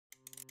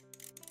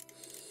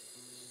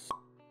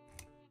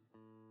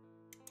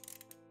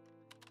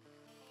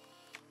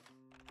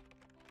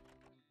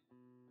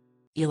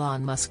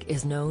Elon Musk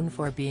is known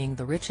for being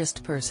the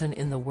richest person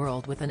in the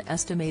world with an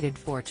estimated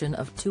fortune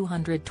of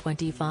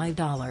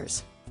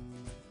 $225.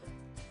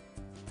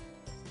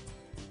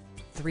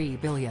 3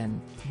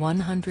 billion,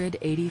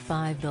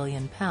 185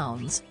 billion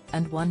pounds,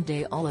 and one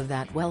day all of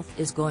that wealth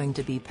is going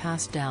to be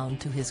passed down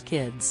to his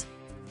kids.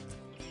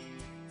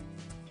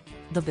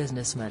 The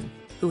businessman,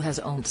 who has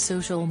owned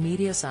social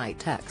media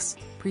site X,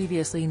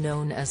 previously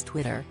known as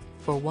Twitter,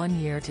 for 1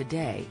 year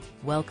today,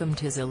 welcomed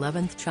his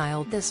 11th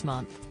child this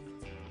month.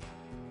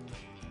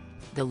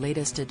 The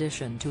latest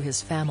addition to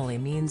his family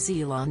means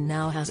Elon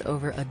now has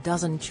over a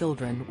dozen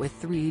children with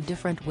 3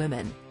 different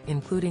women,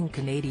 including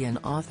Canadian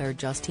author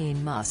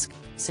Justine Musk,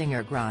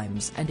 singer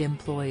Grimes and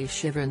employee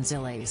Shivran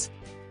Zillies.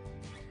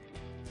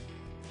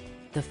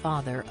 The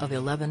father of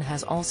 11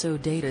 has also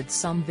dated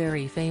some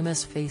very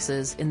famous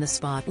faces in the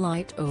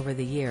spotlight over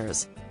the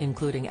years,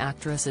 including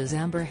actresses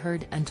Amber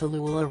Heard and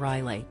Tallulah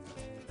Riley.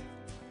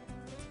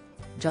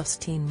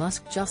 Justine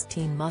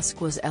Musk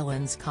was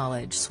Elon's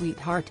college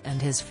sweetheart and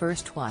his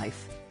first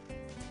wife.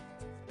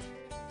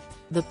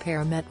 The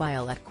pair met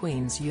while at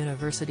Queen's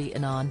University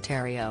in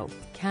Ontario,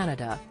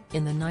 Canada,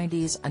 in the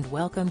 90s and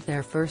welcomed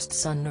their first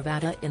son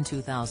Nevada in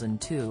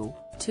 2002,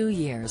 2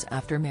 years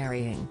after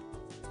marrying.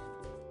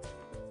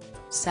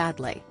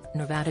 Sadly,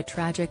 Nevada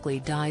tragically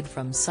died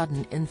from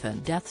sudden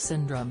infant death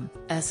syndrome,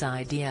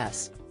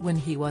 SIDS, when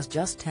he was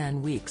just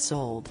 10 weeks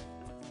old.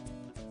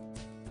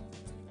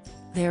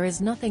 "There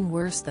is nothing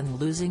worse than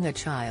losing a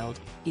child,"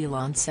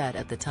 Elon said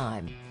at the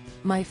time.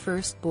 "My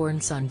firstborn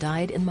son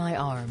died in my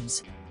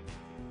arms.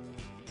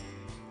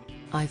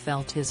 I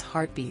felt his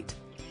heartbeat."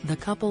 The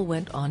couple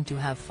went on to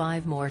have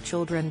 5 more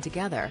children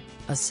together,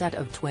 a set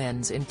of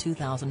twins in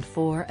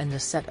 2004 and a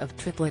set of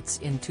triplets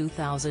in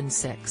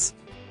 2006.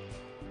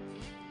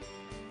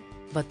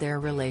 But their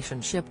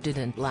relationship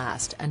didn't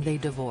last and they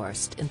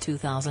divorced in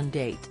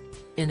 2008.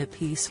 In a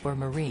piece for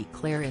Marie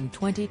Claire in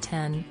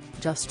 2010,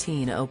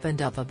 Justine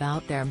opened up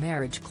about their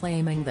marriage,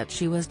 claiming that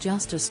she was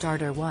just a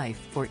starter wife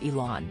for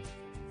Elon.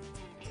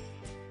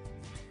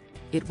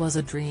 "It was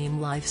a dream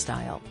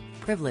lifestyle,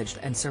 privileged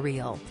and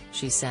surreal,"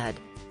 she said.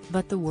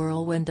 But the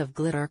whirlwind of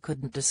glitter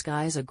couldn't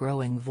disguise a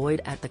growing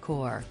void at the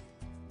core.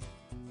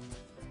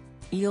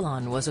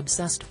 Elon was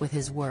obsessed with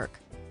his work.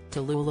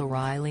 Tallulah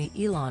Riley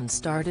Elon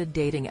started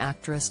dating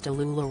actress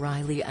Tallulah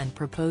Riley and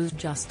proposed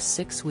just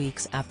 6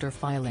 weeks after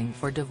filing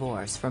for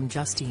divorce from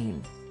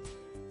Justine.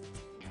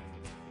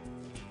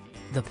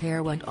 The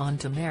pair went on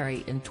to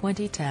marry in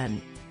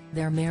 2010.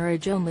 Their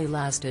marriage only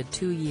lasted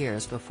 2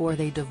 years before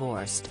they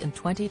divorced in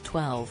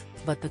 2012,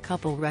 but the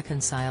couple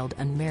reconciled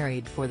and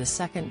married for the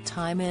second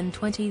time in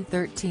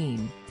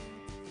 2013.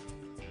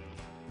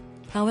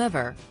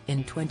 However,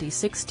 in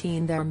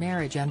 2016 their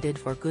marriage ended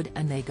for good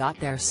and they got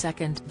their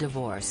second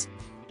divorce.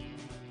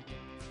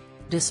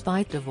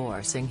 Despite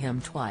divorcing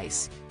him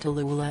twice,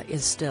 Tallulah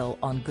is still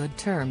on good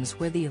terms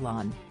with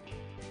Elon.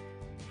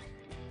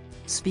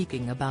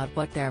 Speaking about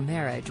what their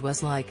marriage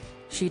was like,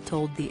 she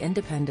told The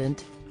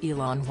Independent,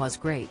 "Elon was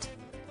great.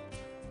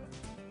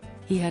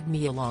 He had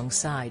me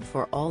alongside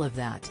for all of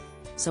that.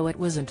 So it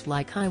wasn't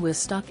like I was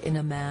stuck in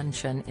a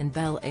mansion in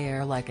Bel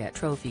Air like a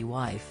trophy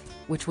wife,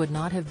 which would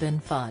not have been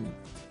fun.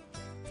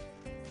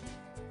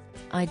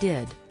 I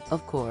did,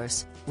 of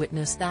course,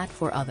 witness that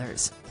for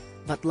others.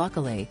 But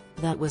luckily,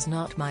 that was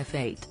not my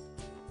fate."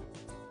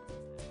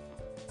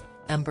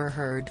 Amber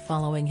Heard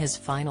Following his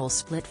final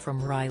split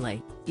from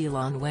Riley,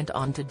 Elon went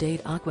on to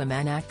date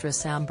Aquaman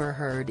actress Amber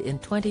Heard in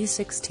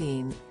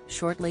 2016,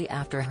 shortly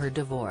after her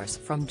divorce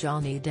from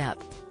Johnny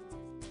Depp.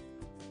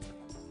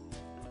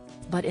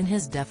 But in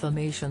his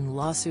defamation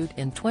lawsuit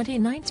in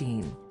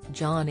 2019,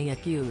 Johnny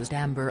accused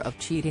Amber of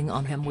cheating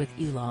on him with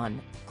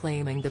Elon,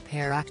 claiming the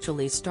pair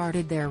actually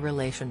started their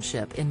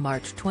relationship in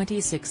March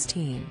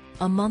 2016,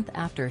 a month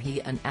after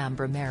he and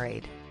Amber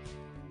married.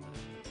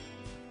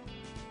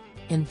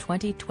 In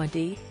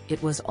 2020,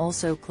 it was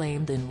also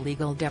claimed in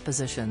legal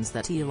depositions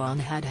that Elon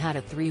had had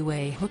a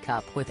 3-way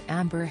hookup with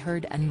Amber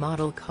Heard and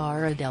model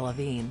Cara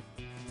Delevingne.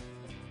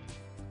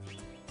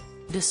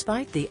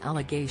 Despite the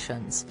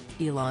allegations,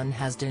 Elon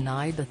has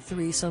denied the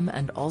threesome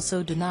and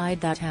also denied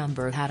that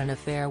Amber had an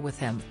affair with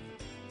him.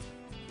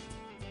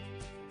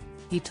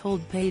 He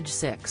told Page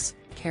 6,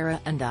 "Cara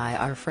and I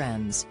are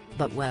friends,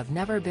 but we've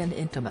never been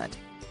intimate."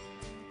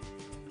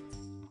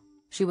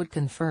 She would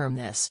confirm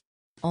this.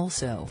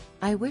 Also,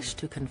 "I wish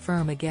to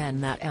confirm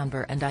again that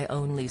Amber and I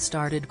only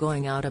started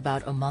going out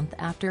about a month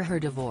after her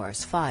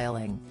divorce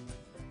filing.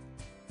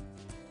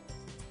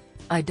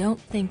 I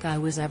don't think I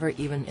was ever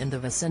even in the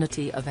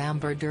vicinity of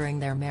Amber during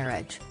their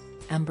marriage."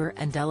 Amber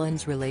and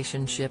Elon's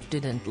relationship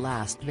didn't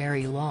last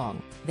very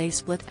long. They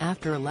split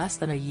after less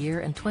than a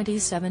year in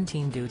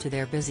 2017 due to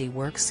their busy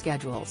work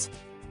schedules.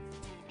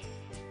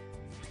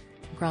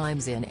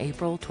 Grimes In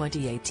April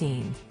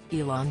 2018,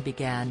 Elon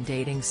began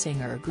dating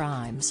singer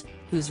Grimes,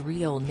 whose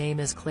real name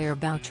is Claire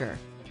Boucher.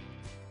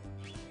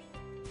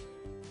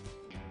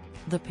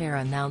 The pair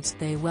announced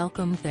they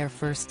welcomed their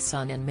first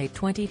son in May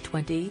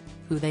 2020,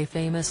 who they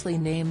famously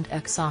named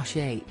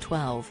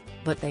X-12,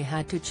 but they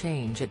had to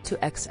change it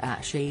to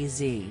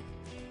X-AZ.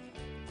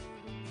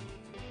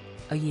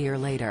 A year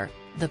later,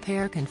 the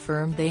pair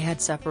confirmed they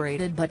had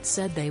separated but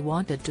said they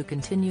wanted to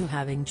continue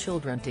having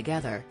children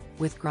together,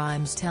 with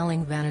Grimes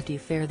telling Vanity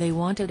Fair they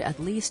wanted at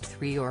least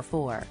 3 or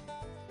 4.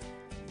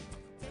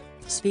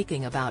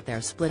 Speaking about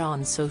their split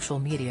on social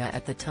media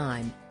at the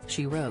time,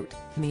 she wrote,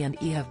 "Me and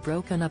E have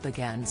broken up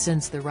again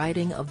since the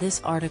writing of this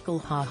article,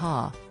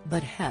 haha,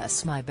 but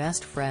Hess my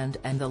best friend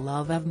and the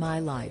love of my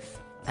life,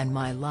 and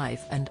my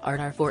life and art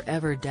are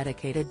forever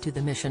dedicated to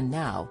the mission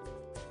now."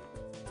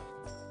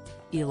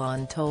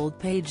 Elon told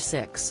Page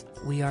 6,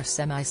 "We are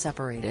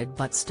semi-separated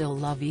but still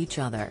love each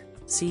other,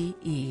 see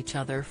each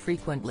other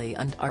frequently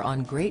and are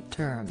on great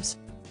terms."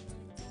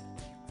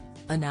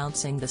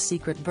 Announcing the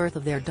secret birth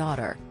of their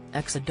daughter,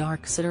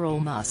 ex-Dark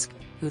Elon Musk,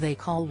 who they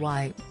call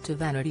Y, to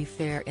Vanity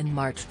Fair in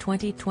March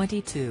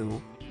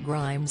 2022,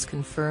 Grimes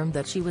confirmed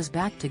that she was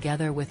back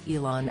together with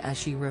Elon as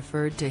she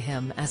referred to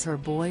him as her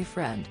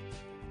boyfriend.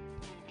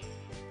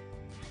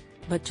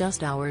 But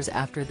just hours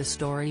after the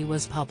story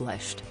was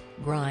published,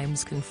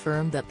 Grimes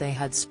confirmed that they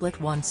had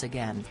split once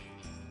again.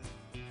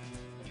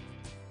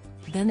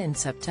 Then in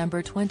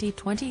September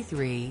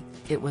 2023,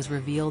 it was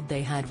revealed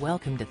they had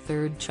welcomed a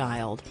third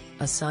child,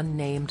 a son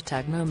named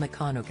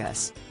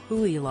Technomechanikus,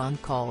 who Elon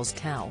calls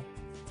Tau.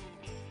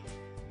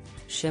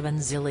 Shivan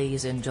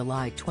Zillies. In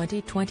July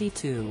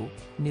 2022,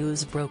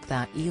 news broke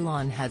that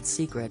Elon had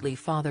secretly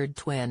fathered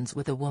twins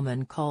with a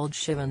woman called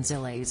Shivan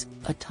Zillies,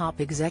 a top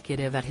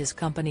executive at his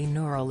company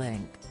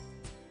Neuralink.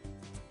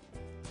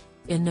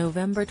 In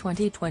November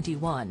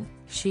 2021,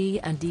 she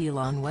and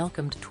Elon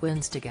welcomed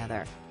twins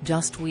together,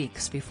 just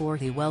weeks before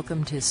he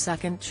welcomed his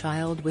second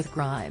child with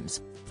Grimes.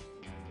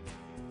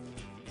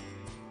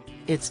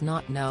 It's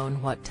not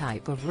known what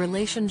type of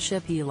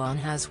relationship Elon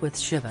has with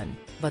Shivan,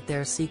 but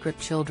their secret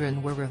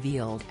children were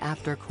revealed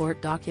after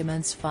court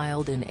documents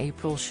filed in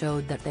April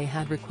showed that they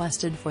had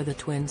requested for the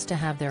twins to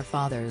have their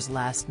father's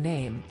last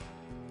name.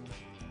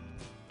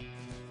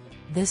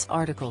 This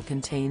article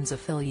contains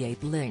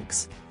affiliate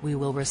links. We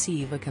will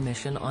receive a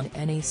commission on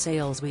any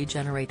sales we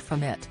generate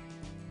from it.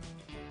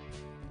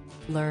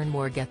 Learn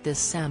more. Get this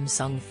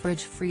Samsung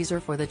fridge freezer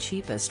for the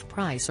cheapest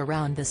price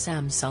around. The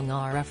Samsung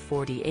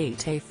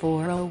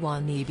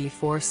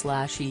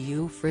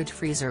RF48A401EB4/EU fridge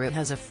freezer. It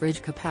has a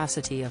fridge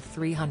capacity of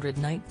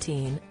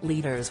 319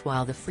 liters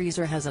while the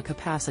freezer has a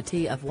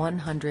capacity of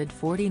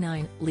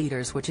 149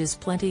 liters, which is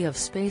plenty of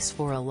space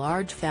for a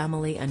large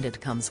family, and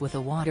it comes with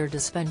a water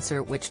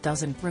dispenser which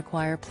doesn't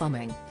require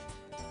plumbing.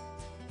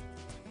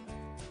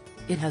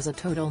 It has a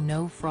total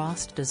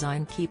no-frost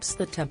design, keeps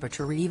the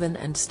temperature even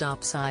and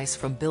stops ice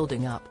from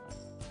building up.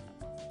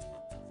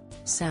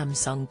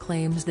 Samsung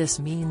claims this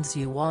means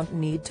you won't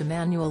need to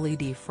manually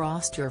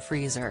defrost your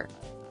freezer.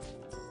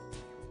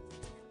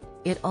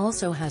 It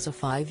also has a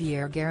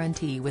 5-year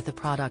guarantee with the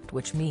product,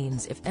 which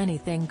means if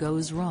anything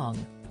goes wrong,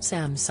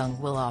 Samsung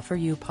will offer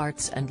you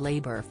parts and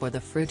labor for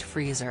the fridge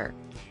freezer.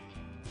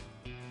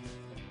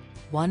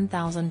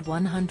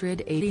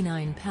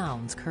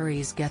 £1,189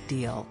 Currys Get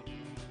Deal.